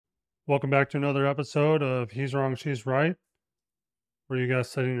Welcome back to another episode of He's Wrong, She's Right, where you guys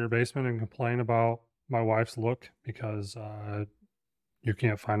sit in your basement and complain about my wife's look because you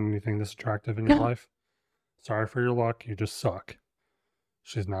can't find anything this attractive in your life. Sorry for your luck. You just suck.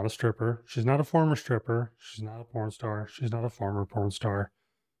 She's not a stripper. She's not a former stripper. She's not a porn star. She's not a former porn star.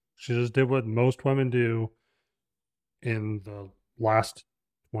 She just did what most women do in the last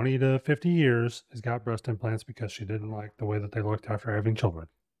 20 to 50 years, is got breast implants because she didn't like the way that they looked after having children.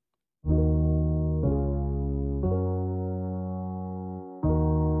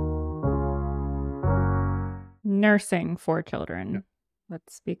 Nursing for children. Yeah.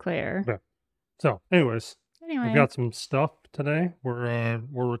 Let's be clear. Okay. So, anyways, we've got some stuff today. We're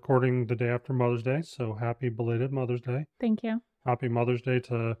recording the day after Mother's Day, so happy belated Mother's Day. Thank you. Happy Mother's Day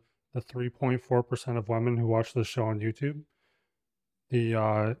to the 3.4% of women who watch this show on YouTube.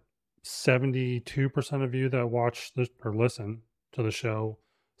 The 72% of you that watch this or listen to the show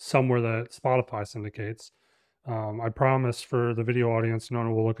somewhere that Spotify syndicates. I promise for the video audience,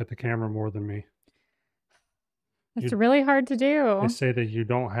 Nona will look at the camera more than me. It's really hard to do. They say that you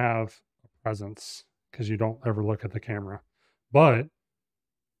don't have a presence because you don't ever look at the camera. But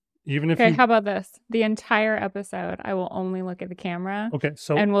even if how about this? The entire episode, I will only look at the camera. Okay,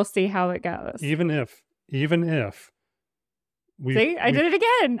 so and we'll see how it goes. Even if we see, I did it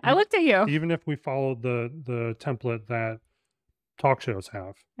again. I looked at you. Even if we followed the template that talk shows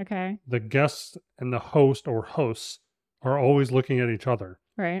have. Okay. The guests and the host or hosts are always looking at each other.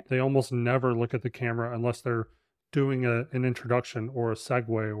 Right. They almost never look at the camera unless they're doing an introduction or a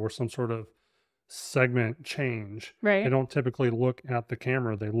segue or some sort of segment change. Right. They don't typically look at the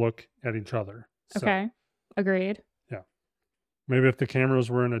camera. They look at each other. So, okay. Agreed. Yeah. Maybe if the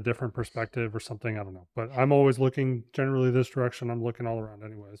cameras were in a different perspective or something, I don't know. But I'm always looking generally this direction. I'm looking all around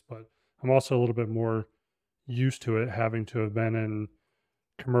anyways. But I'm also a little bit more used to it, having to have been in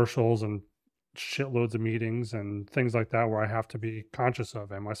commercials and shitloads of meetings and things like that where I have to be conscious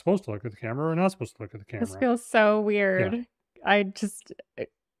of, am I supposed to look at the camera or not supposed to look at the camera? This feels so weird. Yeah.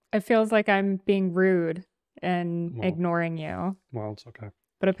 It feels like I'm being rude and ignoring you. Well, it's okay.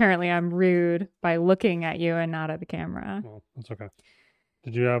 But apparently I'm rude by looking at you and not at the camera. Well, it's okay.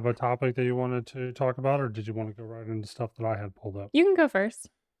 Did you have a topic that you wanted to talk about, or did you want to go right into stuff that I had pulled up? You can go first.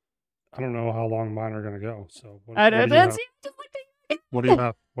 I don't know how long mine are going to go. So what do you have? What do you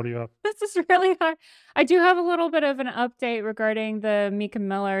have? What do you have? This is really hard. I do have a little bit of an update regarding the Mika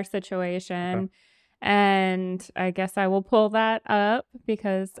Miller situation. Okay. And I guess I will pull that up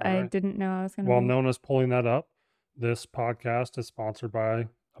because I didn't know I was going to. While Nona's pulling that up, this podcast is sponsored by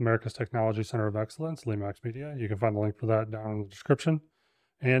America's Technology Center of Excellence, Lemacks Media. You can find the link for that down in the description.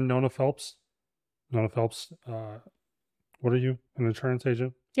 And Nona Phelps. Nona Phelps, what are you? An insurance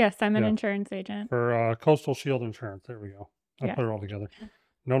agent? Yes, I'm an insurance agent. For Coastal Shield Insurance. There we go. I put it all together.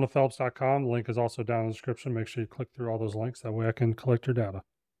 NonaPhelps.com. The link is also down in the description. Make sure you click through all those links. That way I can collect your data.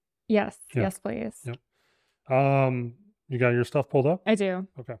 Yes. Yeah. Yes, please. Yep. You got your stuff pulled up? I do.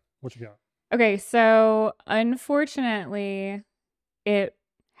 Okay. What you got? Okay. So unfortunately, it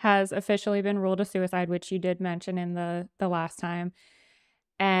has officially been ruled a suicide, which you did mention in the last time.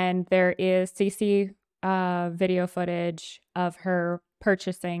 And there is CC video footage of her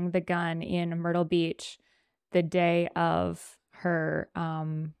purchasing the gun in Myrtle Beach the day of her, I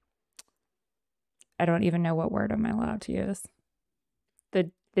don't even know what word am I allowed to use.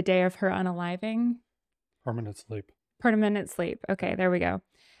 The day of her unaliving. Permanent sleep. Permanent sleep. Okay, there we go.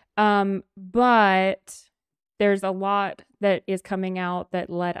 But there's a lot that is coming out that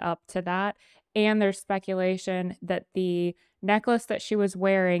led up to that. And there's speculation that the necklace that she was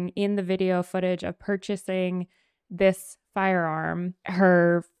wearing in the video footage of purchasing this firearm,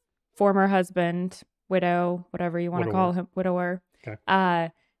 her former husband, widow, whatever you want to call him, widower,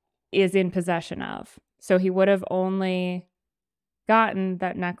 is in possession of. So he would have only gotten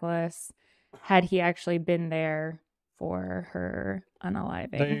that necklace had he actually been there for her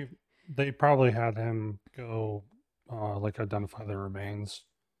unaliving. They probably had him go identify the remains.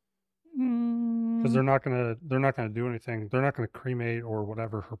 Because they're not gonna do anything. They're not gonna cremate or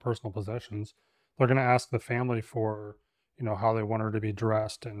whatever her personal possessions. They're gonna ask the family for, how they want her to be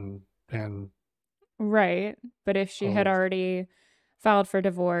dressed and right. But if she had already filed for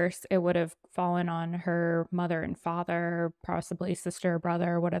divorce, it would have fallen on her mother and father, possibly sister,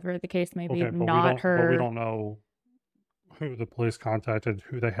 brother, whatever the case may be. Not her. But we don't know who the police contacted,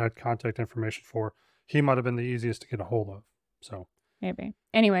 who they had contact information for. He might have been the easiest to get a hold of. So maybe.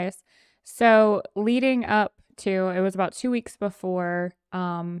 Anyways, so leading up to, it was about 2 weeks before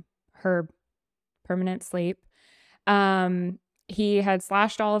her permanent sleep. He had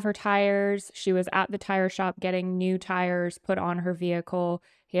slashed all of her tires. She was at the tire shop getting new tires put on her vehicle.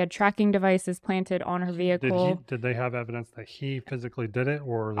 He had tracking devices planted on her vehicle. Did they have evidence that he physically did it,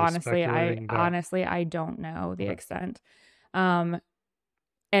 or are they Honestly, speculating that? I don't know the Okay. extent. And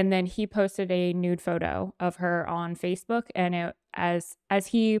then he posted a nude photo of her on Facebook, and it, as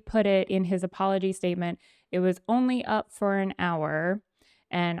he put it in his apology statement, it was only up for an hour,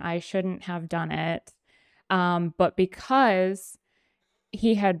 and I shouldn't have done it. But because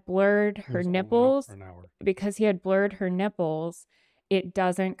he had blurred It her was only up nipples, for an hour. it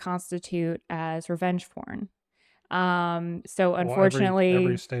doesn't constitute as revenge porn. So Well, unfortunately,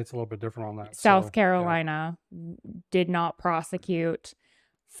 every state's a little bit different on that. South So, Carolina did not prosecute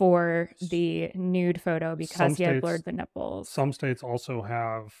for the nude photo because he had blurred the nipples. Some states also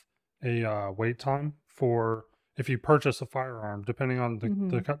have a wait time for if you purchase a firearm, depending on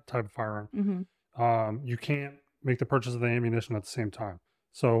the type of firearm. You can't make the purchase of the ammunition at the same time.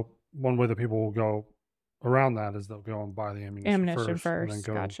 So one way that people will go around that is they'll go and buy the ammunition first. And then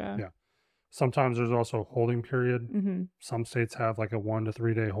go, gotcha. Yeah. Sometimes there's also a holding period. Some states have like a 1 to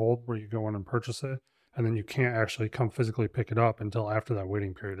 3 day hold where you go in and purchase it, and then you can't actually come physically pick it up until after that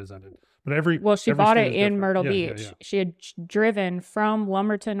waiting period is ended. But she bought it in Myrtle Beach. Yeah. She had driven from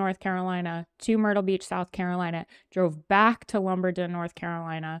Lumberton, North Carolina to Myrtle Beach, South Carolina, drove back to Lumberton, North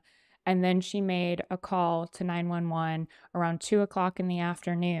Carolina, and then she made a call to 911 around 2:00 in the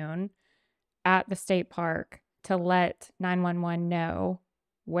afternoon at the state park to let 911 know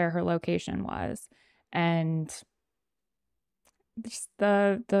where her location was. And just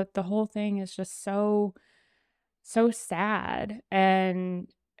the whole thing is just so sad. And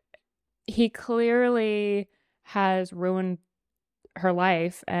he clearly has ruined her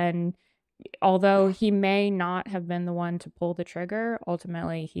life, and although he may not have been the one to pull the trigger,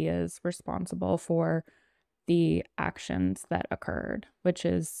 ultimately he is responsible for the actions that occurred, which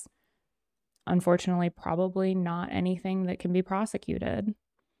is unfortunately probably not anything that can be prosecuted.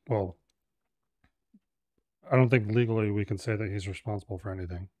 Well, I don't think legally we can say that he's responsible for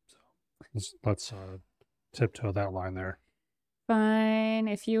anything. So let's tiptoe that line there. Fine,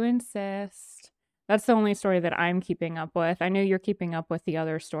 if you insist. That's the only story that I'm keeping up with. I know you're keeping up with the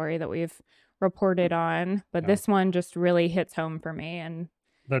other story that we've reported on, but this one just really hits home for me and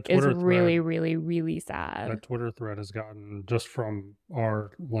is really, really, really sad. That Twitter thread has gotten, just from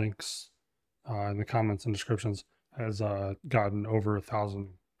our links in the comments and descriptions, has gotten over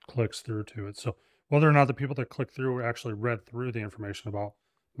 1,000 clicks through to it. So whether or not the people that click through actually read through the information about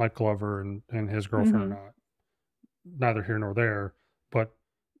Mike Glover and his girlfriend or not, neither here nor there, but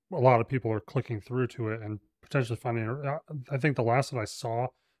a lot of people are clicking through to it and potentially finding. I think the last that I saw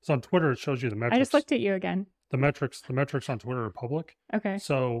is on Twitter. It shows you the metrics. I just looked at you again. The metrics on Twitter are public. Okay.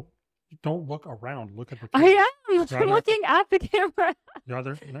 So don't look around. Look at the camera. I am. I'm looking at the camera. No,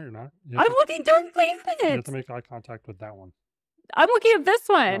 you're not. I'm looking directly at it. You have to make eye contact with that one. I'm looking at this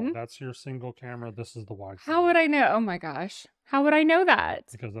one. No, that's your single camera. This is the wide. How would I know? Oh my gosh. How would I know that?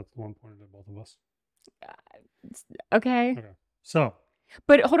 Because that's the one pointed at both of us. Okay. So.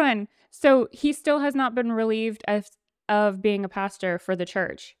 But hold on. So he still has not been relieved of being a pastor for the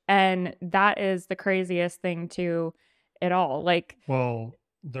church. And that is the craziest thing to it all. Like, well,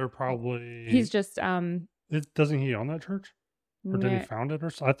 they're probably. He's just. Doesn't he own that church? Or did he found it?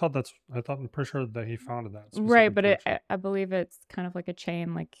 I'm pretty sure that he founded that. Right, but I believe it's kind of like a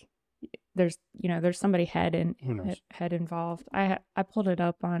chain. Like, there's somebody head involved. I pulled it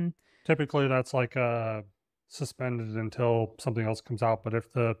up on. Typically, that's like suspended until something else comes out. But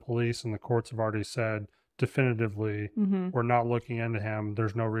if the police and the courts have already said definitively we're not looking into him,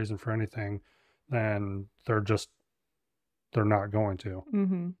 there's no reason for anything, then they're not going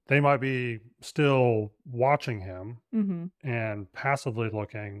to. They might be still watching him and passively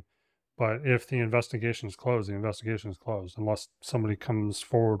looking, but if the investigation is closed, the investigation is closed unless somebody comes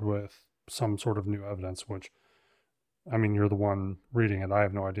forward with some sort of new evidence, which, I mean, you're the one reading it. I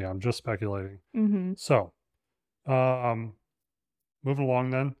have no idea. I'm just speculating. So, moving along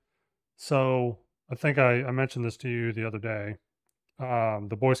then. So I think I mentioned this to you the other day.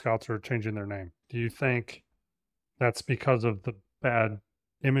 The Boy Scouts are changing their name. Do you think that's because of the bad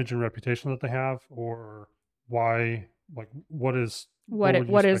image and reputation that they have, or why? Like, what is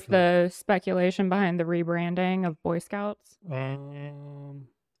the speculation behind the rebranding of Boy Scouts?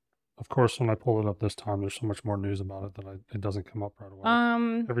 Of course, when I pull it up this time, there's so much more news about it that it doesn't come up right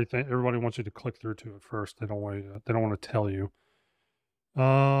away. Everybody wants you to click through to it first. They don't want to tell you.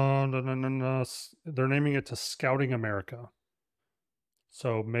 They're naming it to Scouting America.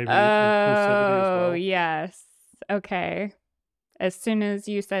 So maybe inclusivity as well. Oh, yes. Okay. As soon as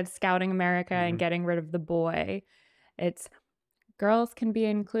you said Scouting America and getting rid of the boy, it's girls can be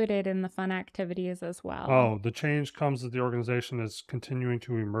included in the fun activities as well. Oh, the change comes that the organization is continuing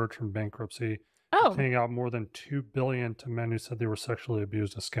to emerge from bankruptcy, paying out more than $2 billion to men who said they were sexually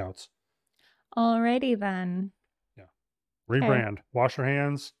abused as scouts. Alrighty then. Yeah. Rebrand. Wash your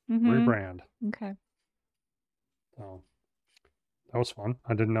hands. Rebrand. Okay. So that was fun.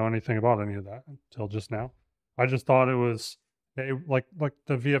 I didn't know anything about any of that until just now. I just thought it was like the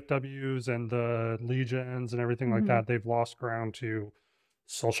VFWs and the Legions and everything like that. They've lost ground to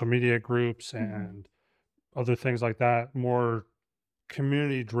social media groups and other things like that, more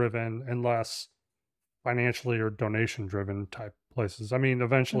community driven and less financially or donation driven type places. I mean,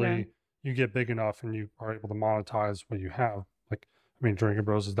 eventually you get big enough and you are able to monetize what you have. Like, I mean, Drinkin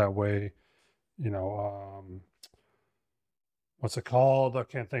Bros is that way, you know, what's it called? I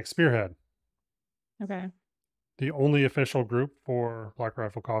can't think. Spearhead. Okay. The only official group for Black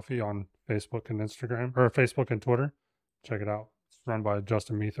Rifle Coffee on Facebook and Instagram, or Facebook and Twitter. Check it out. It's run by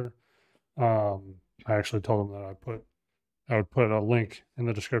Justin Meether. I actually told him that I would put a link in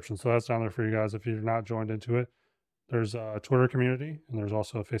the description. So that's down there for you guys if you're not joined into it. There's a Twitter community and there's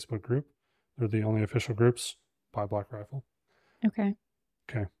also a Facebook group. They're the only official groups by Black Rifle. Okay.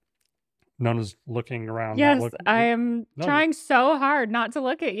 Nona's looking around. Yes, I am trying so hard not to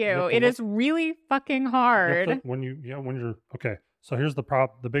look at you. It is really fucking hard. Okay. So here's the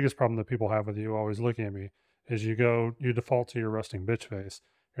biggest problem that people have with you always looking at me is you default to your resting bitch face.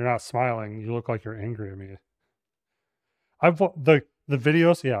 You're not smiling. You look like you're angry at me. The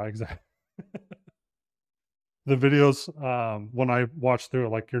videos, yeah, exactly. The videos, when I watch through it,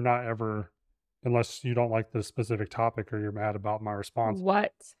 like you're not ever, unless you don't like the specific topic or you're mad about my response.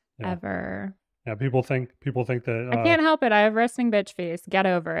 Whatever. Yeah, people think that I can't help it. I have resting bitch face. Get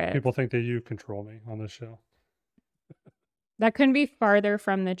over it. People think that you control me on this show. That couldn't be farther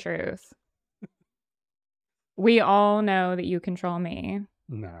from the truth. We all know that you control me.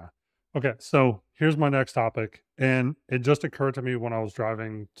 Nah. Okay, so here's my next topic. And it just occurred to me when I was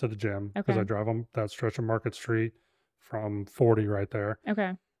driving to the gym, because I drive on that stretch of Market Street from 40 right there.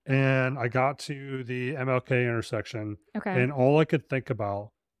 Okay. And I got to the MLK intersection. Okay. And all I could think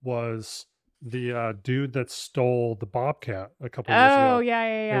about was the dude that stole the Bobcat a couple years ago. Oh,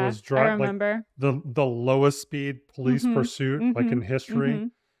 yeah. It was I remember. Like, the lowest speed police pursuit like in history.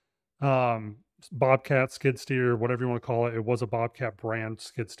 Bobcat, skid steer, whatever you want to call it. It was a Bobcat brand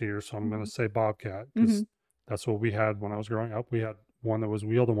skid steer, so I'm going to say Bobcat because that's what we had when I was growing up. We had one that was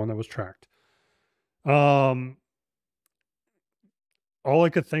wheeled and one that was tracked. All I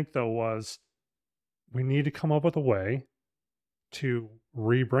could think though was we need to come up with a way to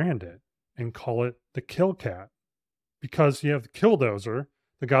rebrand it and call it the Kill Cat, because you have the Killdozer,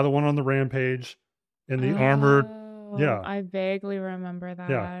 the guy that went on the rampage in the armored. Yeah, I vaguely remember that.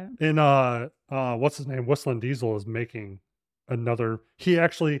 Yeah, and what's his name? Whistlin Diesel is making another. He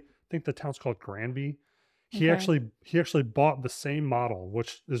actually, I think the town's called Granby. He actually bought the same model,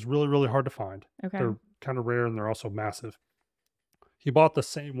 which is really, really hard to find. Okay, they're kind of rare and they're also massive. He bought the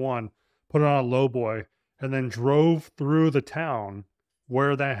same one, put it on a lowboy, and then drove through the town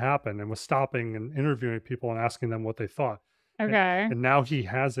where that happened and was stopping and interviewing people and asking them what they thought. Okay, and now he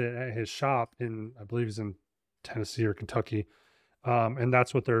has it at his shop in, I believe he's in Tennessee or Kentucky, and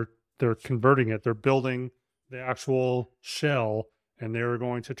that's what they're converting it. They're building the actual shell, and they're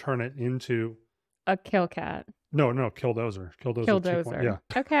going to turn it into a Kill Cat. No, Killdozer. Killdozer. Yeah.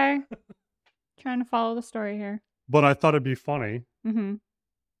 Okay. Trying to follow the story here. But I thought it'd be funny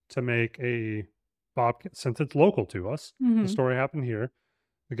to make a Bobcat, since it's local to us. The story happened here.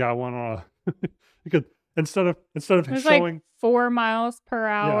 The guy went on a instead of showing like 4 miles per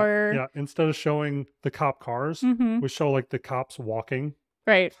hour. Yeah. Instead of showing the cop cars, we show like the cops walking.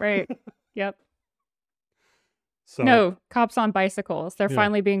 Right. Yep. So no, cops on bicycles. They're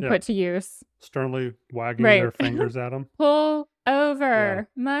finally being put to use. Sternly wagging their fingers at them. Pull over.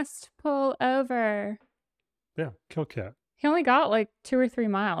 Yeah. Must pull over. Yeah, Kill Cat. He only got like 2 or 3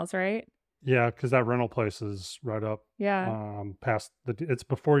 miles, right? Yeah, because that rental place is right up. Yeah. Past it's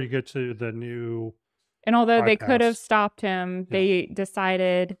before you get to the new. And although they could have stopped him, they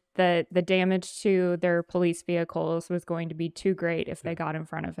decided that the damage to their police vehicles was going to be too great if they got in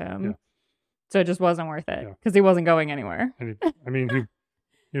front of him. Yeah. So it just wasn't worth it because he wasn't going anywhere. And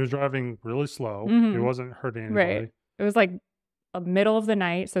he was driving really slow. He wasn't hurting anybody. Right. It was like a middle of the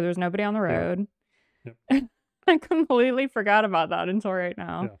night, so there's nobody on the road. Yeah. I completely forgot about that until right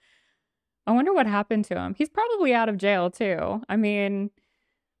now. Yeah. I wonder what happened to him. He's probably out of jail too. I mean,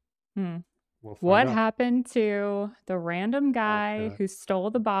 what happened to the random guy who stole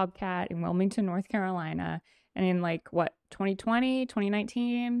the Bobcat in Wilmington, North Carolina, And in like what, 2020,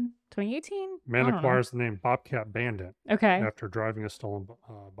 2019, 2018? Man acquires the name Bobcat Bandit Okay. after driving a stolen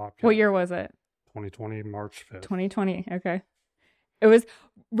Bobcat. What year was it? 2020, March 5th. 2020. Okay. It was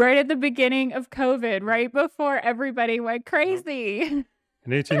right at the beginning of COVID, right before everybody went crazy. An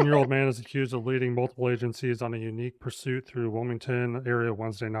 18-year-old man is accused of leading multiple agencies on a unique pursuit through Wilmington area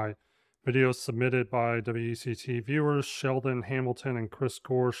Wednesday night. Videos submitted by WECT viewers Sheldon Hamilton and Chris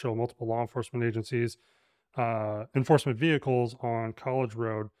Gore show multiple law enforcement agencies, enforcement vehicles on College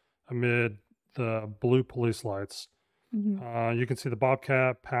Road amid the blue police lights. You can see the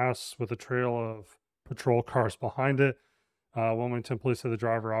Bobcat pass with a trail of patrol cars behind it. Wilmington police said the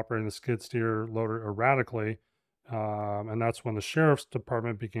driver operating the skid steer loader erratically, and that's when the sheriff's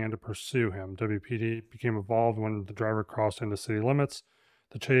department began to pursue him. WPD became involved when the driver crossed into city limits.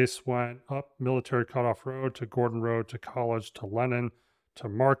 The chase went up Military Cutoff Road to Gordon Road to College to Lennon to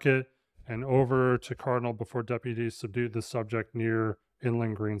Market and over to Cardinal before deputies subdued the subject near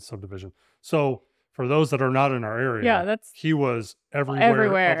Inland Green subdivision. So for those that are not in our area, he was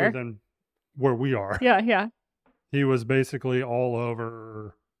everywhere other than where we are. Yeah. He was basically all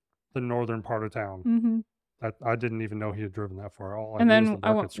over the northern part of town. I didn't even know he had driven that far. All I knew was the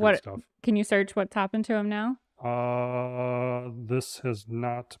Market Street stuff. Can you search what's happened to him now? This has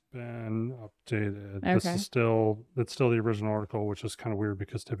not been updated. Okay. It's still the original article, which is kind of weird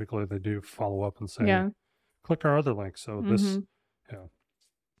because typically they do follow up and say, click our other link. So this,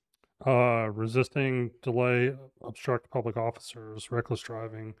 resisting delay, obstruct public officers, reckless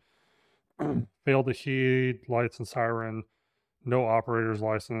driving, failed to heed lights and siren, no operator's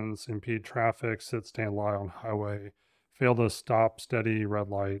license, impede traffic, sit, stand, lie on highway, failed to stop, steady, red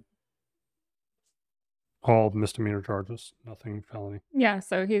light. All misdemeanor charges, nothing felony. Yeah,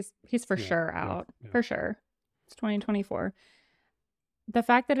 so he's for sure out. For sure. It's 2024. The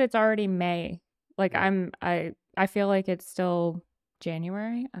fact that it's already May, like I feel like it's still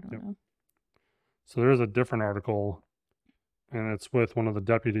January. I don't know. So there's a different article, and it's with one of the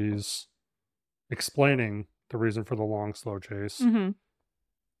deputies explaining the reason for the long, slow chase. I'm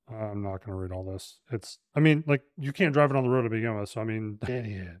not going to read all this. You can't drive it on the road to begin with. So,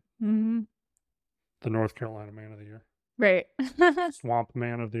 idiot. The North Carolina Man of the Year. Right. Swamp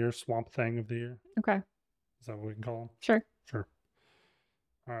Man of the Year. Swamp Thing of the Year. Okay. Is that what we can call him? Sure.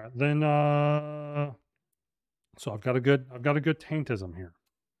 All right. Then, so I've got a good taintism here.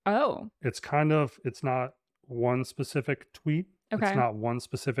 Oh. It's not one specific tweet. Okay. It's not one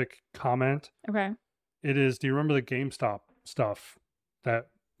specific comment. Okay. It is, do you remember the GameStop stuff that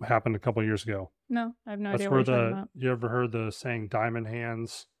happened a couple of years ago? No, I have no idea what you're talking about. You ever heard the saying diamond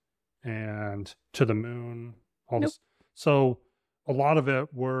hands and to the moon? This. So a lot of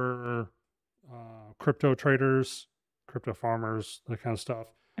it were crypto traders, crypto farmers, that kind of stuff.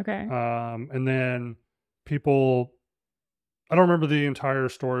 Okay. And then people, I don't remember the entire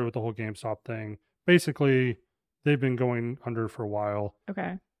story with the whole GameStop thing. Basically, they've been going under for a while.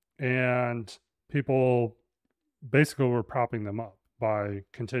 Okay. And people basically were propping them up by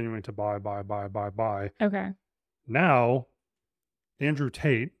continuing to buy. Okay. Now, Andrew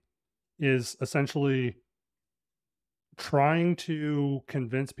Tate is essentially trying to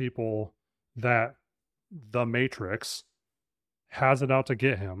convince people that the Matrix has it out to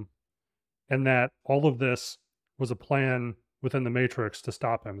get him and that all of this was a plan within the Matrix to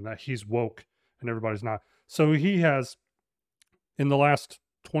stop him and that he's woke and everybody's not. So he has, in the last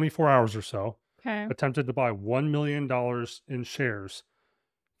 24 hours or so, attempted to buy $1 million in shares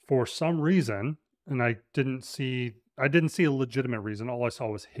for some reason, and I didn't see a legitimate reason. All I saw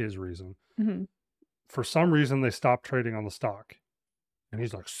was his reason. For some reason, they stopped trading on the stock. And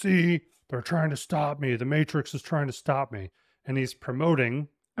he's like, see, they're trying to stop me. The Matrix is trying to stop me. And he's promoting.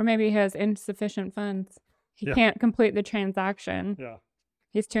 Or maybe he has insufficient funds. He can't complete the transaction. Yeah.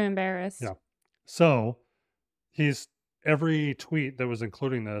 He's too embarrassed. Yeah. So every tweet that was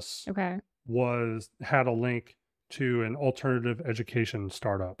including this had a link to an alternative education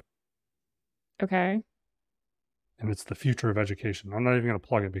startup. Okay. And it's the future of education. I'm not even going to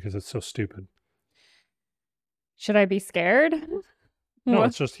plug it because it's so stupid. Should I be scared? No,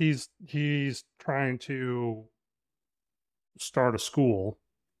 it's just he's trying to start a school.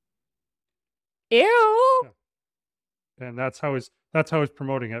 Ew. Yeah. And that's how he's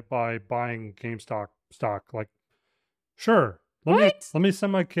promoting it, by buying GameStop stock. Like, sure. Let me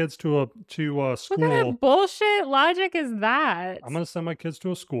send my kids to a school. What kind of bullshit logic is that? I'm going to send my kids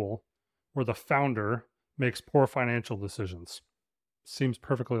to a school where the founder makes poor financial decisions. Seems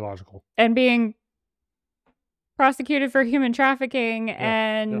perfectly logical. And being prosecuted for human trafficking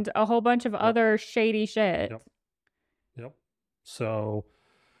and a whole bunch of other shady shit. Yep. So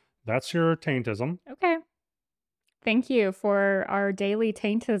that's your taintism. Okay. Thank you for our daily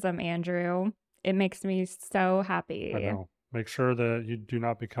taintism, Andrew. It makes me so happy. I know. Make sure that you do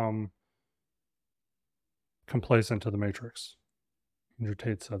not become complacent to the Matrix. Andrew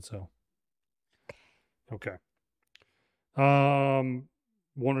Tate said so. Okay.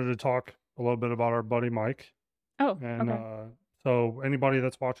 Wanted to talk a little bit about our buddy Mike. Oh, And okay. so anybody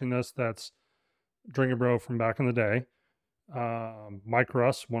that's watching this that's Drinkin' Bro from back in the day, Mike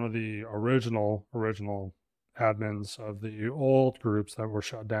Russ, one of the original admins of the old groups that were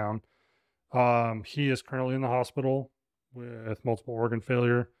shut down. He is currently in the hospital with multiple organ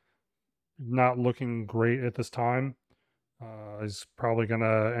failure. Not looking great at this time. He's probably going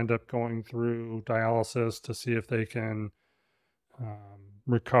to end up going through dialysis to see if they can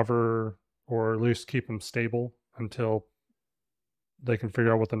recover or at least keep him stable until they can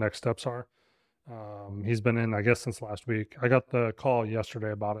figure out what the next steps are. He's been in, I guess, since last week. I got the call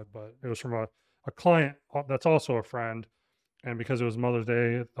yesterday about it, but it was from a client that's also a friend. And because it was Mother's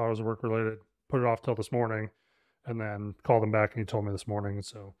Day, I thought it was work related, put it off till this morning and then called him back and he told me this morning.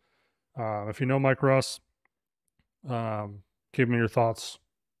 So if you know Mike Russ, give me your thoughts.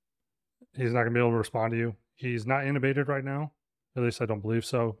 He's not going to be able to respond to you. He's not intubated right now. At least I don't believe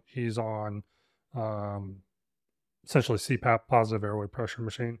so. He's on essentially CPAP, positive airway pressure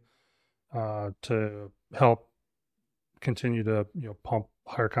machine, to help continue to pump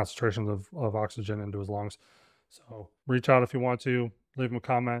higher concentrations of oxygen into his lungs. So reach out if you want to. Leave him a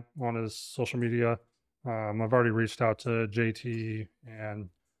comment on his social media. I've already reached out to JT and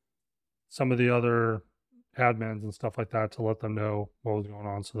some of the other admins and stuff like that to let them know what was going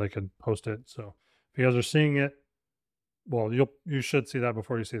on so they could post it. So if you guys are seeing it, well, you should see that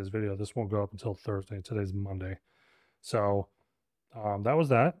before you see this video. This won't go up until Thursday. Today's Monday. So that was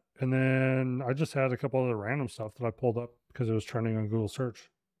that. And then I just had a couple other random stuff that I pulled up because it was trending on Google search.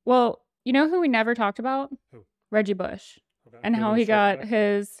 Well, you know who we never talked about? Who? Reggie Bush. Okay. And Get how his he trophy got back.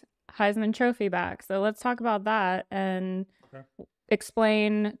 his Heisman trophy back. So let's talk about that and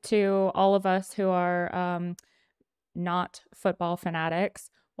explain to all of us who are not football fanatics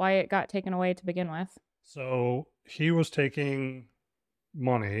why it got taken away to begin with. So he was taking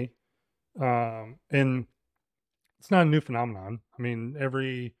money, and it's not a new phenomenon. I mean,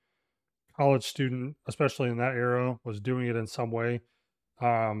 every college student, especially in that era, was doing it in some way.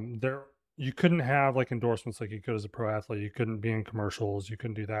 You couldn't have like endorsements like you could as a pro athlete. You couldn't be in commercials. You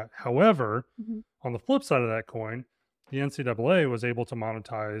couldn't do that. However, on the flip side of that coin, the NCAA was able to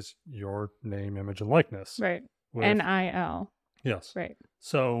monetize your name, image, and likeness. Right. With, NIL. Yes. Right.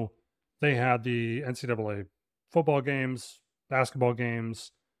 So they had the NCAA football games, basketball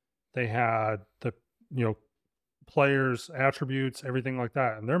games. They had the, players' attributes, everything like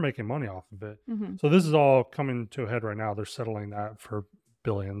that. And they're making money off of it. So this is all coming to a head right now. They're settling that for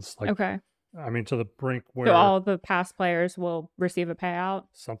billions. Okay. I mean, to the brink where... So all the past players will receive a payout?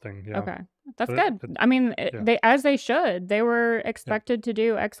 Something, yeah. Okay. That's good. I mean, they should. They were expected to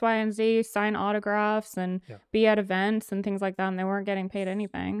do X, Y, and Z, sign autographs and be at events and things like that, and they weren't getting paid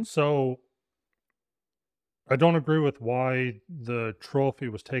anything. So I don't agree with why the trophy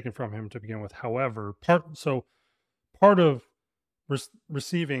was taken from him to begin with. However, part of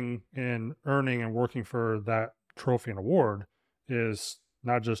receiving and earning and working for that trophy and award is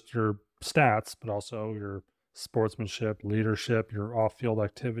not just your stats, but also your sportsmanship, leadership, your off-field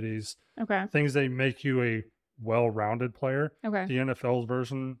activities. Okay. Things that make you a well-rounded player. Okay. The NFL's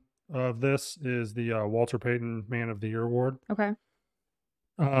version of this is the Walter Payton Man of the Year award. Okay.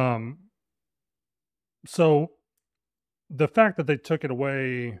 So the fact that they took it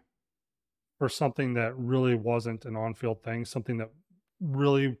away for something that really wasn't an on-field thing, something that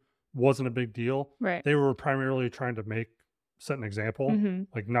really wasn't a big deal. Right. They were primarily trying to set an example.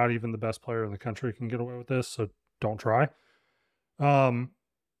 Like not even the best player in the country can get away with this, so don't try. But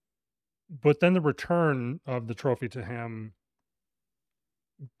then the return of the trophy to him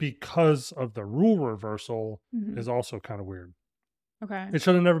because of the rule reversal is also kind of weird. Okay. It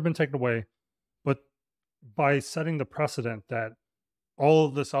should have never been taken away, but by setting the precedent that all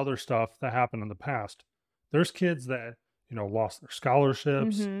of this other stuff that happened in the past, there's kids that, lost their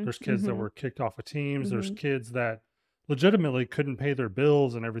scholarships. There's kids that were kicked off of teams. There's kids that legitimately couldn't pay their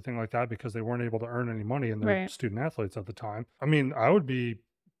bills and everything like that because they weren't able to earn any money and they're student athletes at the time. I mean, I would be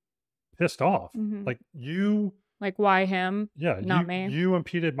pissed off. Like why him? Yeah. Not me. You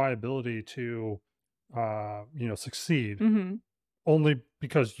impeded my ability to, succeed only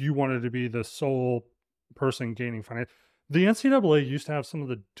because you wanted to be the sole person gaining finance. The NCAA used to have some of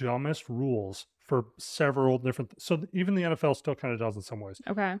the dumbest rules for several different... So even the NFL still kind of does in some ways.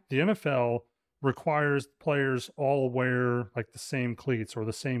 Okay. The NFL requires players all wear like the same cleats or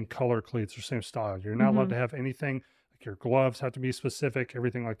the same color cleats or same style. You're not allowed to have anything, like your gloves have to be specific,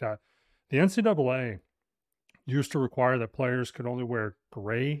 everything like that. The NCAA used to require that players could only wear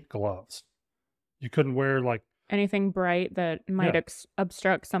gray gloves. You couldn't wear like anything bright that might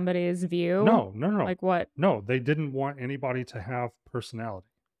obstruct somebody's view. No. Like what? No, they didn't want anybody to have personality.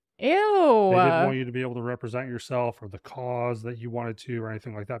 Ew. They didn't want you to be able to represent yourself or the cause that you wanted to or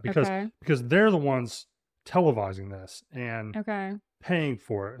anything like that, because they're the ones televising this and paying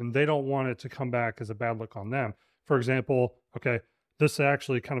for it, and they don't want it to come back as a bad look on them. For example, this is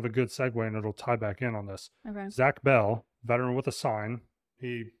actually kind of a good segue, and it'll tie back in on this. Zach Bell, veteran with a sign,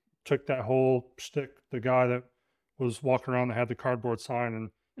 he took that whole shtick, the guy that was walking around that had the cardboard sign and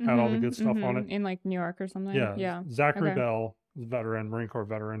had all the good stuff on it. In like New York or something. Yeah. Zachary Bell, veteran, Marine Corps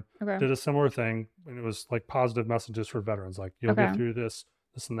veteran, did a similar thing, and it was like positive messages for veterans, like you'll get through this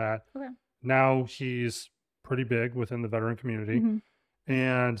and that. Now he's pretty big within the veteran community,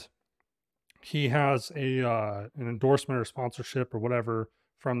 and he has an endorsement or sponsorship or whatever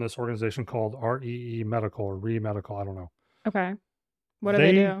from this organization called REE Medical or RE Medical. I don't know. What do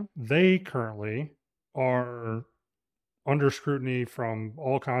they do? They currently are under scrutiny from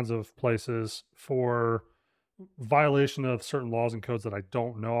all kinds of places for violation of certain laws and codes that I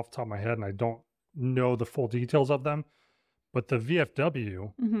don't know off the top of my head, and I don't know the full details of them. But the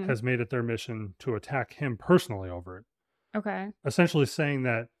VFW has made it their mission to attack him personally over it. Essentially saying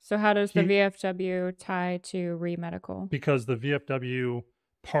that. So how does the VFW tie to Re-Medical? Because the VFW,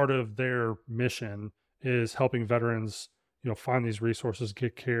 part of their mission is helping veterans, find these resources,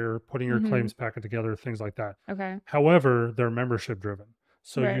 get care, putting your claims packet together, things like that. However, they're membership driven.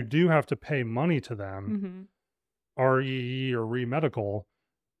 So you do have to pay money to them. REE or Re-Medical,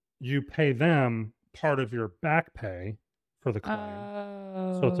 you pay them part of your back pay for the claim.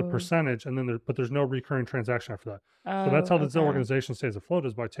 So it's a percentage, and then there's no recurring transaction after that. So that's how this organization stays afloat,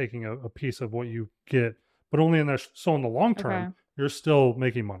 is by taking a piece of what you get, but only in that. So in the long term, you're still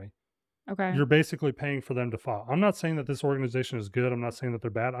making money. You're basically paying for them to file. I'm not saying that this organization is good. I'm not saying that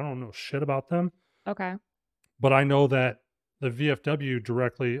they're bad. I don't know shit about them. But I know that the VFW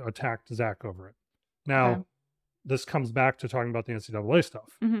directly attacked Zach over it. Now, this comes back to talking about the NCAA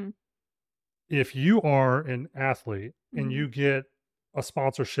stuff. If you are an athlete and you get a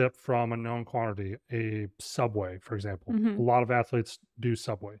sponsorship from a known quantity, a Subway, for example, a lot of athletes do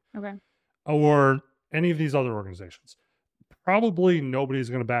Subway, or any of these other organizations, probably nobody's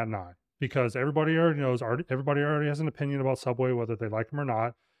going to bat an eye, because everybody already knows, everybody already has an opinion about Subway, whether they like them or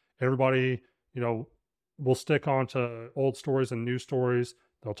not. Everybody, will stick on to old stories and new stories.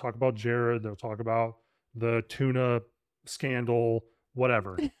 They'll talk about Jared. They'll talk about the tuna scandal,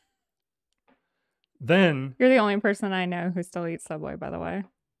 whatever. Then you're the only person I know who still eats Subway, by the way.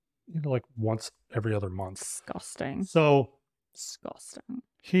 Like once every other month. Disgusting. So disgusting.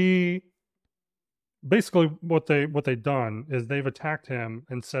 He basically, what they've done is they've attacked him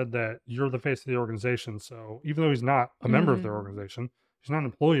and said that you're the face of the organization. So even though he's not a member of their organization, he's not an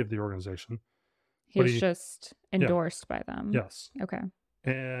employee of the organization. He's just endorsed by them. Yes.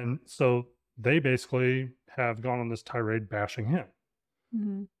 And so they basically have gone on this tirade bashing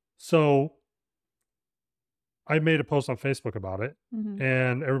him. So I made a post on Facebook about it,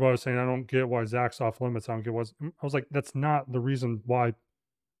 and everybody was saying, I don't get why Zach's off limits. I don't get I was like, that's not the reason why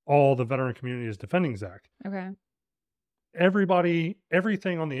all the veteran community is defending Zach.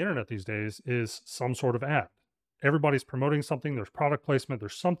 Everything on the internet these days is some sort of ad. Everybody's promoting something. There's product placement.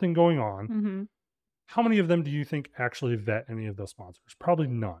 There's something going on. How many of them do you think actually vet any of those sponsors? Probably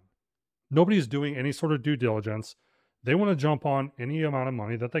none. Nobody's doing any sort of due diligence. They want to jump on any amount of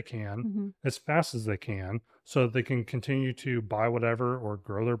money that they can as fast as they can, so that they can continue to buy whatever or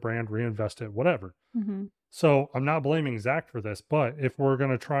grow their brand, reinvest it, whatever. So I'm not blaming Zach for this, but if we're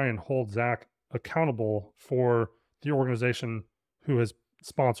going to try and hold Zach accountable for the organization who has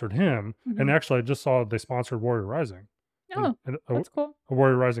sponsored him, and actually I just saw they sponsored Warrior Rising. That's cool. A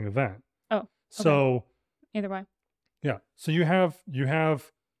Warrior Rising event. So either way. Yeah. So you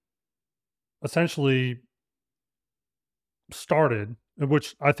have essentially started,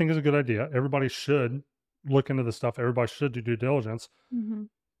 which I think is a good idea. Everybody should look into this stuff. Everybody should do due diligence.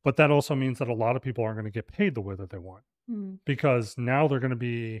 But that also means that a lot of people aren't going to get paid the way that they want, because now they're going to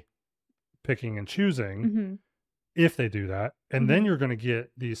be picking and choosing if they do that. And then you're going to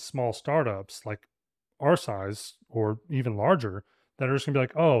get these small startups like our size or even larger that are just going to be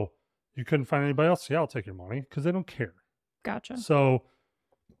like, oh, you couldn't find anybody else? Yeah, I'll take your money, because they don't care. Gotcha. So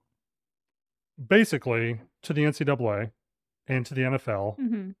basically, to the NCAA and to the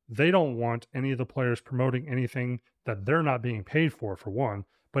NFL, they don't want any of the players promoting anything that they're not being paid for one,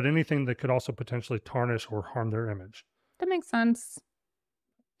 but anything that could also potentially tarnish or harm their image. That makes sense.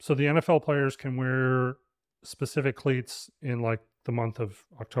 So the NFL players can wear specific cleats in like the month of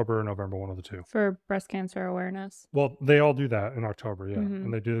October or November, one of the two. For breast cancer awareness. Well, they all do that in October, yeah. Mhm.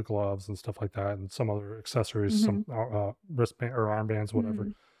 And they do the gloves and stuff like that, and some other accessories, some wristband or armbands, whatever.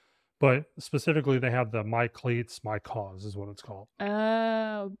 Mhm. But specifically, they have the My Cleats, My Cause is what it's called.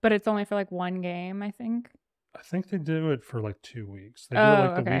 Oh, but it's only for like one game, I think. I think they do it for like 2 weeks. They do it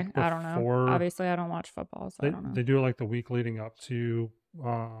like the okay. week I don't know. before. Obviously, I don't watch football, so I don't know. They do it like the week leading up to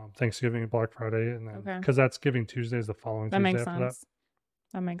Thanksgiving and Black Friday, and then Okay. because that's Giving Tuesday is the following That Tuesday makes after sense.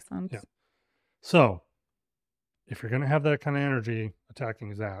 That makes sense. Yeah. So, if you're going to have that kind of energy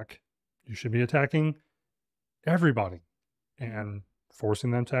attacking Zach, you should be attacking everybody and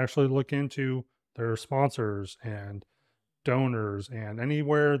forcing them to actually look into their sponsors and donors and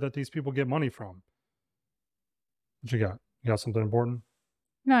anywhere that these people get money from. What you got? You got something important?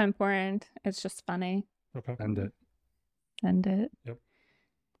 Not important. It's just funny. Okay. End it. End it. Yep.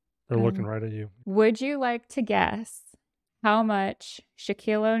 They're looking right at you. Would you like to guess how much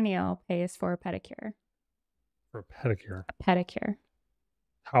Shaquille O'Neal pays for a pedicure? For a pedicure? A pedicure.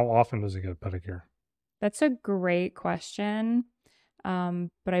 How often does he get a pedicure? That's a great question,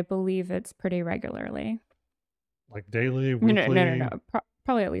 but I believe it's pretty regularly. Like daily, weekly? No.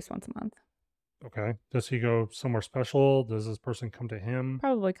 Probably at least once a month. Okay. Does he go somewhere special? Does this person come to him?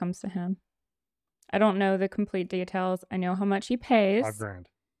 Probably comes to him. I don't know the complete details. I know how much he pays. $5,000.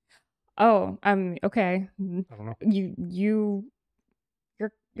 Oh, okay. I don't know.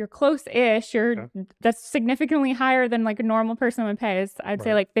 You're close-ish. That's significantly higher than like a normal person would pay. I'd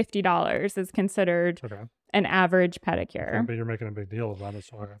say like $50 is considered an average pedicure. Okay, but you're making a big deal about it,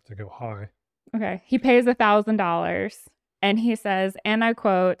 so I have to go high. Okay. He pays $1,000 and he says, and I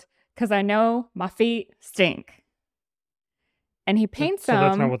quote, "'Cause I know my feet stink." And he paints them. So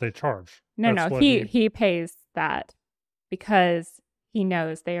that's not what they charge. No. He pays that because he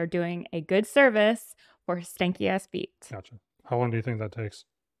knows they are doing a good service for his stinky ass feet. Gotcha. How long do you think that takes?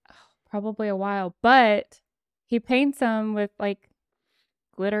 Probably a while, but he paints them with like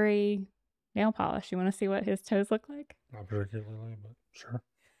glittery nail polish. You want to see what his toes look like? Not particularly, but sure.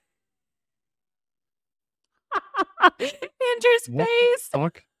 Andrew's face.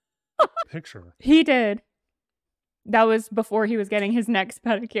 Fuck picture. He did. That was before he was getting his next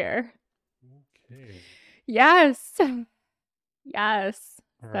pedicure. Okay. Yes. Right.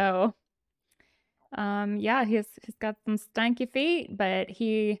 So, he's got some stanky feet, but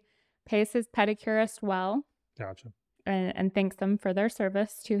he pays his pedicurist well. Gotcha. And thanks them for their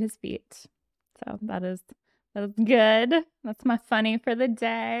service to his feet. So that is good. That's my funny for the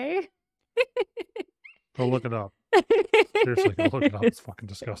day. Go look it up. Seriously, go look it up. It's fucking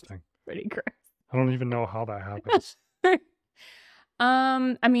disgusting. Pretty gross. I don't even know how that happens.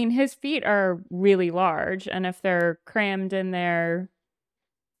 I mean, his feet are really large, and if they're crammed in there,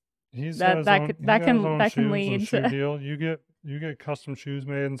 that can lead to deal. You get custom shoes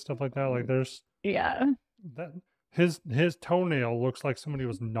made and stuff like that. Like there's that his toenail looks like somebody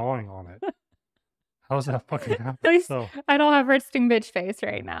was gnawing on it. How does that fucking happen? So I don't have resting bitch face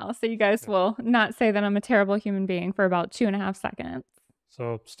right now, so you guys will not say that I'm a terrible human being for about 2.5 seconds.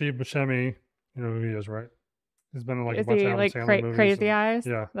 So Steve Buscemi, you know who he is, right? He's been in like is a bunch he of like Crazy Eyes?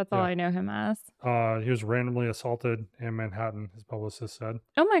 Yeah, that's all I know him as. He was randomly assaulted in Manhattan, his publicist said.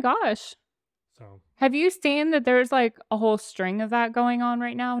 Oh my gosh. So have you seen that there's like a whole string of that going on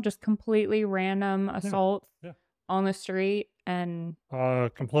right now? Just completely random assaults on the street and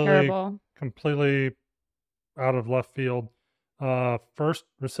completely out of left field. First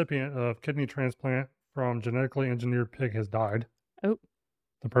recipient of kidney transplant from genetically engineered pig has died. Oh.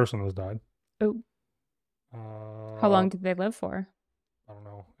 The person has died. Oh. How long did they live for? I don't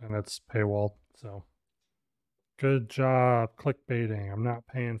know. And it's paywalled. So good job clickbaiting. I'm not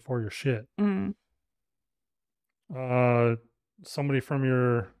paying for your shit. Somebody from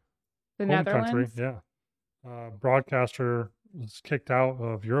your home country. Yeah. Broadcaster was kicked out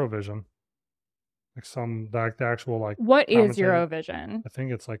of Eurovision. Like the actual like. What is Eurovision? I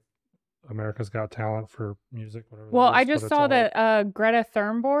think it's like America's Got Talent for music, whatever. Well, I just saw that Greta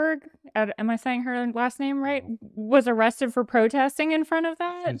Thunberg, am I saying her last name right, was arrested for protesting in front of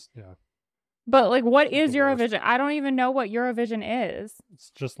that? Yeah. But like, what is Eurovision? I don't even know what Eurovision is.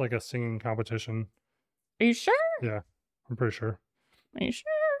 It's just like a singing competition. Are you sure? Yeah, I'm pretty sure. Are you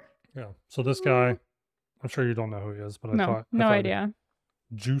sure? Yeah. So this guy, I'm sure you don't know who he is, but I thought no idea.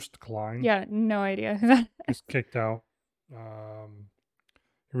 Juiced Klein. Yeah, no idea. He's kicked out.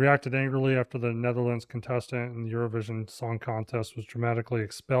 He reacted angrily after the Netherlands contestant in the Eurovision Song Contest was dramatically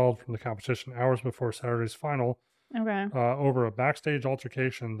expelled from the competition hours before Saturday's final Okay. over a backstage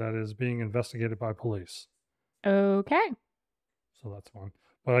altercation that is being investigated by police. Okay. So that's fun.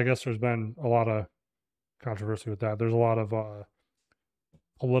 But I guess there's been a lot of controversy with that. There's a lot of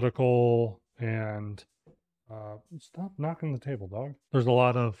political and stop knocking the table, dog. There's a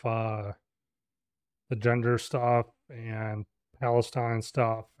lot of the gender stuff and Palestine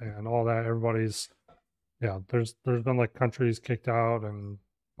stuff and all that. Everybody's there's been like countries kicked out and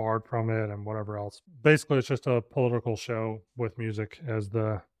barred from it and whatever else. Basically, it's just a political show with music as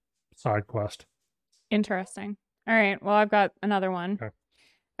the side quest. Interesting. All right. Well, I've got another one.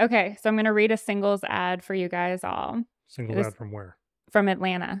 Okay. So I'm going to read a singles ad for you guys all. Singles ad from where? From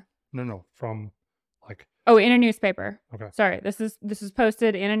Atlanta. No, from like. Oh, in a newspaper. Okay. Sorry. This is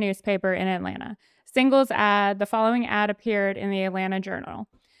posted in a newspaper in Atlanta. Singles ad. The following ad appeared in the Atlanta Journal.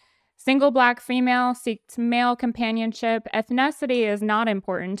 Single black female seeks male companionship. Ethnicity is not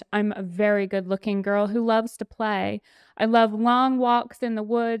important. I'm a very good-looking girl who loves to play. I love long walks in the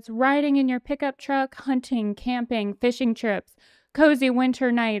woods, riding in your pickup truck, hunting, camping, fishing trips, cozy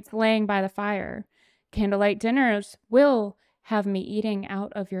winter nights laying by the fire. Candlelight dinners will have me eating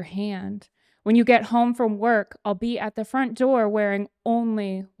out of your hand. When you get home from work, I'll be at the front door wearing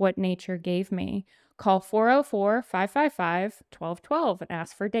only what nature gave me. Call 404-555-1212 and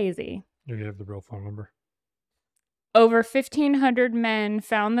ask for Daisy. You gave the real phone number. Over 1,500 men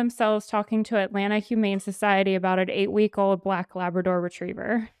found themselves talking to Atlanta Humane Society about an 8-week-old black Labrador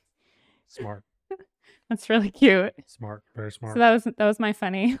retriever. Smart. That's really cute. Smart. Very smart. So that was my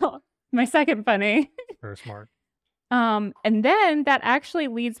funny. My second funny. Very smart. And then that actually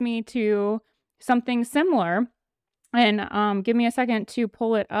leads me to something similar. And give me a second to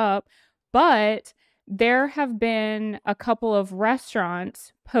pull it up. But there have been a couple of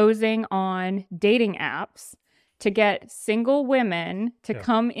restaurants posing on dating apps to get single women to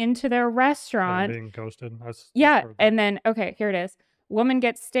come into their restaurant. Being ghosted. And then, okay, here it is. Woman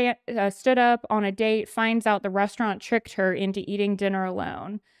gets stood up on a date, finds out the restaurant tricked her into eating dinner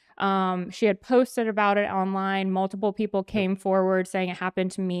alone. She had posted about it online. Multiple people came forward saying it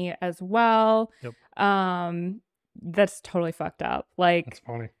happened to me as well. That's totally fucked up. Like, that's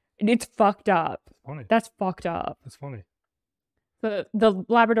funny. It's fucked up. That's funny. That's fucked up. That's funny. The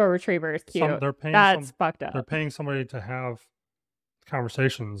Labrador Retriever is cute. That's fucked up. They're paying somebody to have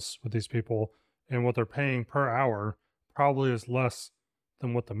conversations with these people, and what they're paying per hour probably is less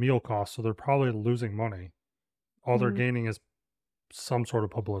than what the meal costs. So they're probably losing money. All they're gaining is some sort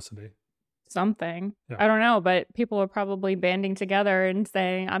of publicity. Something. Yeah. I don't know, but people are probably banding together and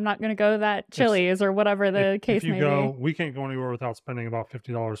saying, I'm not going to go to that Chili's or whatever the case may be. We can't go anywhere without spending about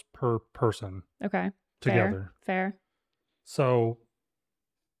 $50 per person. Okay. Together. Fair. So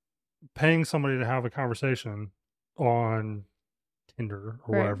paying somebody to have a conversation on Tinder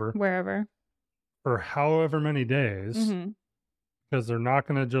or wherever for however many days, because they're not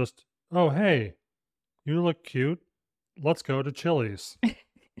going to just, oh, hey, you look cute. Let's go to Chili's.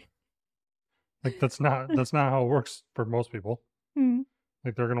 Like that's not how it works for most people.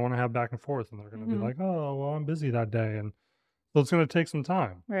 Like they're gonna want to have back and forth, and they're gonna be like, "Oh, well, I'm busy that day," and so it's gonna take some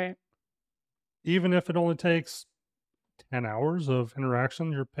time. Right. Even if it only takes 10 hours of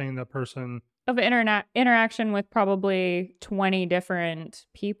interaction, you're paying that person of interaction with probably 20 different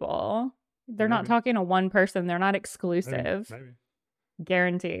people. They're not talking to one person. They're not exclusive. Maybe.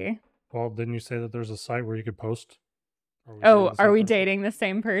 Guarantee. Well, didn't you say that there's a site where you could post? Are we dating the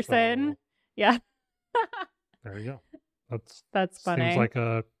same person? So, yeah. There you go. That's funny. Seems like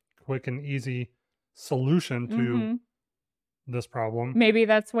a quick and easy solution to this problem. Maybe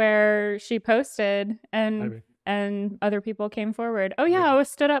that's where she posted and other people came forward. Oh yeah, I was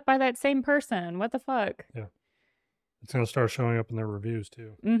stood up by that same person. What the fuck? Yeah. It's going to start showing up in their reviews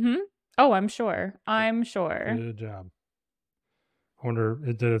too. Oh, I'm sure. Good job. I wonder,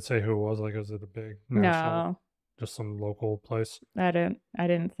 did it say who it was? Like, was it a big national? No. Just some local place? I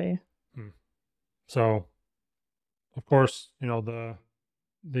didn't see. So, of course, you know,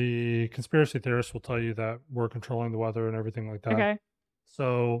 the conspiracy theorists will tell you that we're controlling the weather and everything like that. Okay.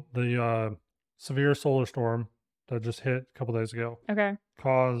 So the severe solar storm that just hit a couple days ago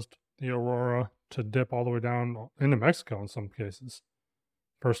caused the aurora to dip all the way down into Mexico in some cases.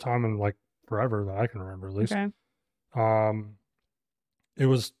 First time in like forever that I can remember, at least. Okay. It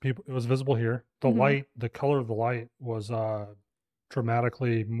was visible here. The light, the color of the light was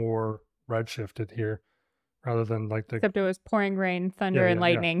dramatically more redshifted here rather than like except it was pouring rain, thunder, and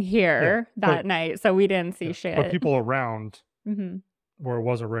lightning here that night, so we didn't see shit. But people around where it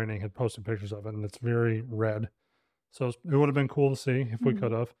wasn't raining had posted pictures of it, and it's very red. So it would have been cool to see if we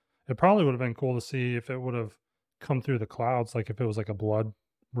could have. It probably would have been cool to see if it would have come through the clouds, like if it was like a blood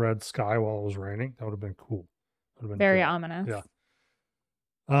red sky while it was raining. That would have been cool. It would have been Very good. ominous. Yeah.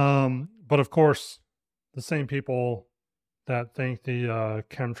 But of course, the same people that think the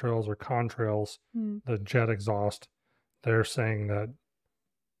chemtrails or contrails, the jet exhaust, they're saying that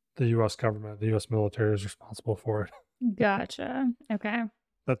the U.S. government, the U.S. military is responsible for it. Gotcha. Okay.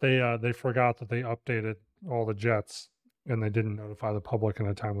 That they forgot that they updated all the jets and they didn't notify the public in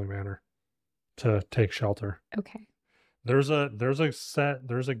a timely manner to take shelter. Okay. There's a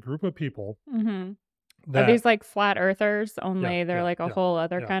group of people Are that these like flat earthers only they're yeah, like a yeah, whole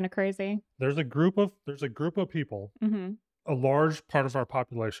other yeah. kind of crazy? there's a group of people, a large part of our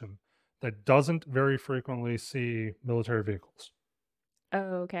population that doesn't very frequently see military vehicles. Oh,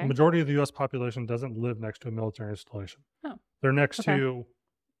 The okay. majority of the U.S. population doesn't live next to a military installation. Oh. They're next Okay. to,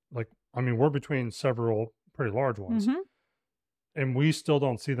 like, I mean, we're between several pretty large ones, and we still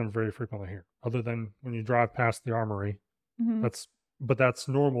don't see them very frequently here, other than when you drive past the armory. But that's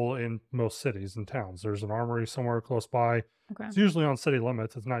normal in most cities and towns. There's an armory somewhere close by. Okay. It's usually on city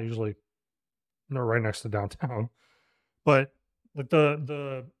limits. It's not usually right next to downtown. But like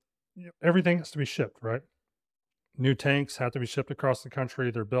everything has to be shipped, right? New tanks have to be shipped across the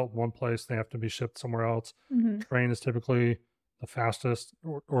country. They're built in one place. They have to be shipped somewhere else. Train is typically the fastest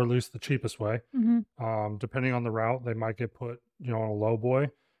or at least the cheapest way. Depending on the route, they might get put, on a low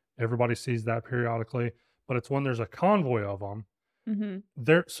boy. Everybody sees that periodically. But it's when there's a convoy of them.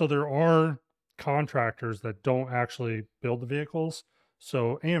 There are contractors that don't actually build the vehicles.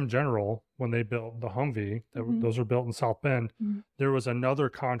 So AM General, when they built the Humvee, those were built in South Bend. There was another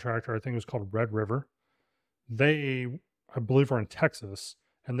contractor, I think it was called Red River. They, I believe, were in Texas,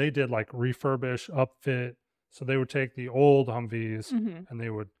 and they did like refurbish, upfit. So they would take the old Humvees and they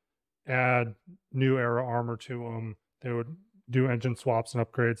would add new era armor to them. They would do engine swaps and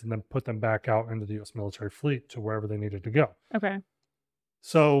upgrades and then put them back out into the U.S. military fleet to wherever they needed to go. Okay.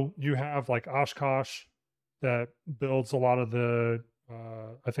 So you have like Oshkosh that builds a lot of the,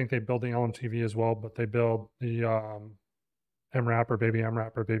 I think they build the LMTV as well, but they build the MRAP or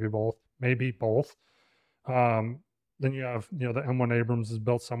Baby both, maybe both. Then you have, the M1 Abrams is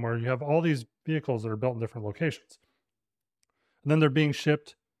built somewhere. You have all these vehicles that are built in different locations. And then they're being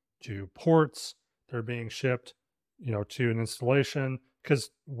shipped to ports. They're being shipped, to an installation,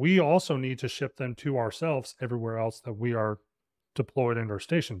 because we also need to ship them to ourselves everywhere else that we are deployed and are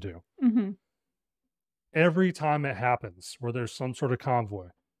stationed to. Every time it happens where there's some sort of convoy,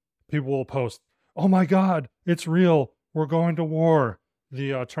 people will post, "Oh my God, it's real. We're going to war."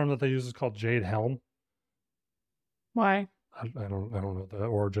 The term that they use is called Jade Helm. Why? I don't know the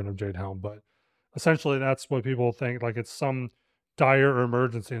origin of Jade Helm, but essentially that's what people think. Like it's some dire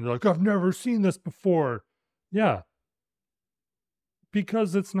emergency, and they're like, "I've never seen this before." Yeah,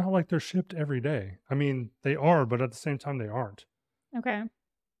 because it's not like they're shipped every day. I mean, they are, but at the same time, they aren't. Okay.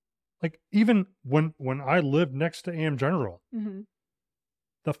 Like even when I lived next to AM General,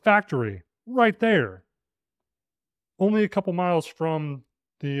 the factory right there, only a couple miles from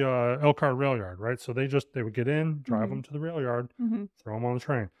the Elkhart rail yard, right? So they would get in, drive them to the rail yard, throw them on the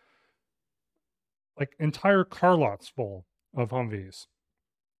train. Like entire car lots full of Humvees.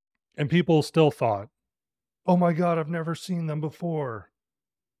 And people still thought, "Oh my God, I've never seen them before."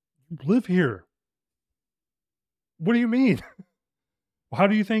 You live here. What do you mean? How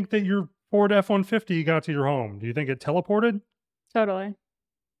do you think that your Ford F-150 got to your home? Do you think it teleported? Totally.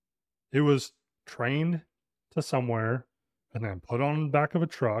 It was trained to somewhere and then put on the back of a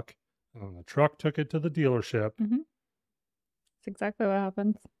truck, and then the truck took it to the dealership. That's exactly what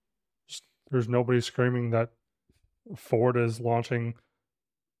happens. There's nobody screaming that Ford is launching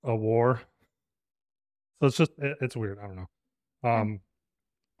a war. So it's just, it's weird. I don't know.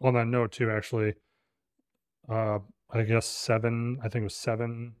 On that note too, actually, I guess 7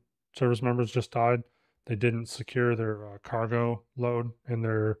 service members just died. They didn't secure their cargo load in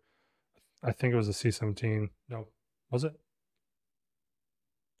their, I think it was a C-17. No, was it?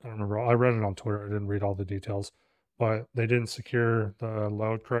 I don't remember. I read it on Twitter. I didn't read all the details, but they didn't secure the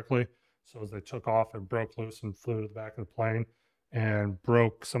load correctly. So as they took off, it broke loose and flew to the back of the plane and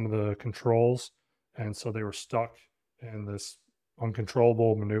broke some of the controls. And so they were stuck in this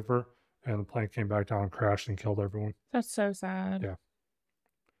uncontrollable maneuver, and the plane came back down and crashed and killed everyone. That's so sad. Yeah.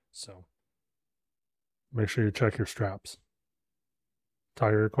 So make sure you check your straps.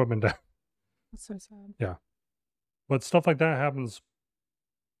 Tie your equipment down. That's so sad. Yeah. But stuff like that happens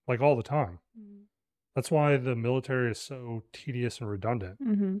like all the time. That's why the military is so tedious and redundant.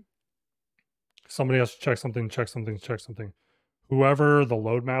 Somebody has to check something. Whoever the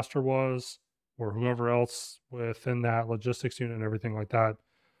loadmaster was, or whoever else within that logistics unit and everything like that,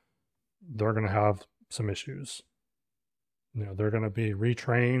 they're going to have some issues. They're going to be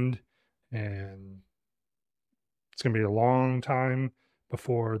retrained, and It's going to be a long time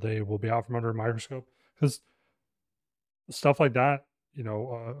before they will be out from under a microscope, because stuff like that,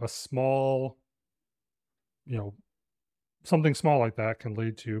 a small, something small like that can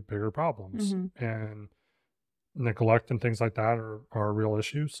lead to bigger problems, and neglect and things like that are a real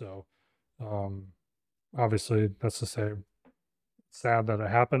issue. So, obviously, that's to say, sad that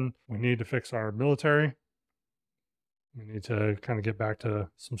it happened. We need to fix our military. We need to kind of get back to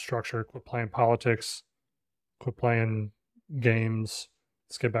some structure, quit playing politics, quit playing games.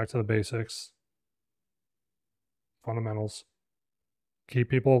 Let's get back to the basics, fundamentals. Keep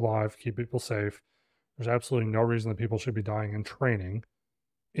people alive, keep people safe. There's absolutely no reason that people should be dying in training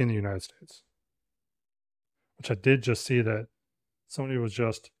in the United States. Which I did just see that somebody was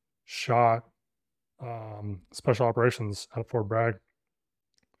just shot, special operations out of Fort Bragg.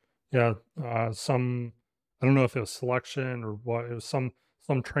 Yeah, I don't know if it was selection or what. It was some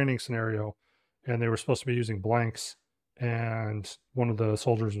training scenario, and they were supposed to be using blanks, and one of the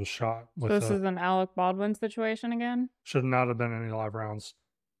soldiers was shot. So this is an Alec Baldwin situation again? Should not have been any live rounds.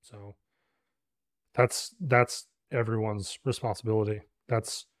 So that's everyone's responsibility.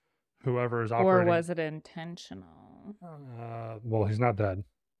 That's whoever is operating. Or was it intentional? Well, he's not dead.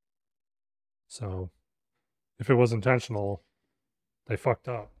 So if it was intentional, they fucked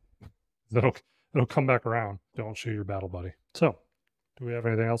up. It'll come back around. Don't shoot your battle buddy. So, do we have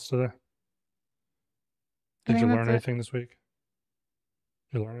anything else today? Did you learn anything this week?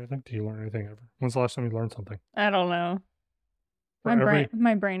 Did you learn anything? Do you learn anything ever? When's the last time you learned something? I don't know.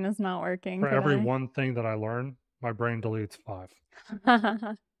 My brain is not working. For every one thing that I learn, my brain deletes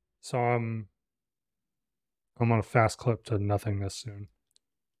 5. So I'm on a fast clip to nothingness soon.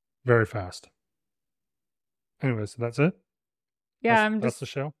 Very fast. Anyway, so that's it? Yeah, that's the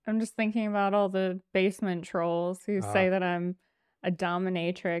show. I'm just thinking about all the basement trolls who say that I'm a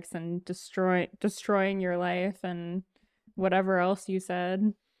dominatrix and destroying your life and whatever else you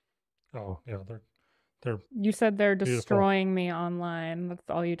said. Oh, yeah, you said they're beautiful. Destroying me online. That's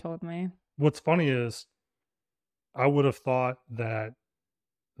all you told me. What's funny is I would have thought that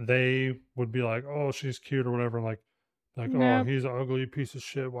they would be like, "Oh, she's cute," or whatever, like nope. "Oh, he's an ugly piece of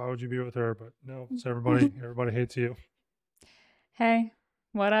shit. Why would you be with her?" But no, it's everybody. Everybody hates you. Hey,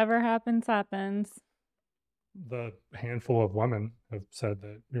 whatever happens, happens. The handful of women have said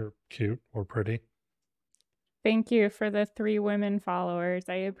that you're cute or pretty. Thank you for the 3 women followers.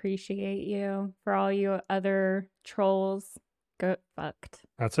 I appreciate you. For all you other trolls, go fucked.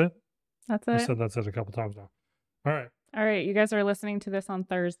 That's it? That's it? You said that's it a couple times now. All right. You guys are listening to this on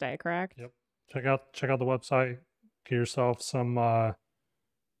Thursday, correct? Yep. Check out the website. Get yourself some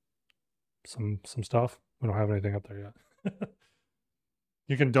stuff. We don't have anything up there yet.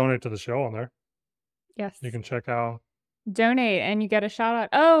 You can donate to the show on there. Yes. You can check out. Donate and you get a shout out.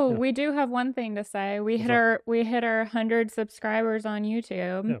 Oh, yeah. We do have one thing to say. We hit our 100 subscribers on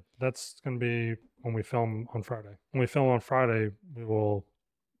YouTube. Yeah, that's going to be when we film on Friday. When we film on Friday, we will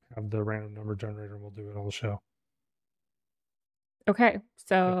have the random number generator and we'll do it on the show. Okay,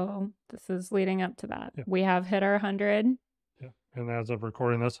 so this is leading up to that. Yeah. We have hit our 100. Yeah, and as of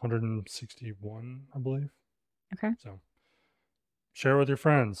recording this, 161, I believe. Okay. So share with your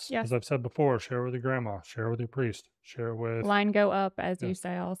friends. Yes. As I've said before, share with your grandma, share with your priest, share with... Line go up, as you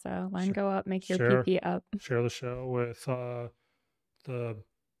say also. Line go up, make your pee up. Share the show with the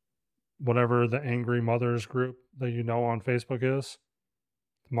whatever the Angry Mothers group that you know on Facebook is.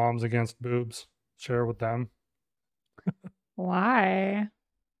 Moms Against Boobs. Share with them. Why?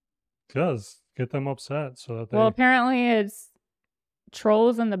 Because get them upset so that they... Well, apparently it's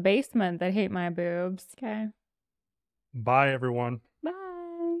trolls in the basement that hate my boobs. Okay. Bye, everyone.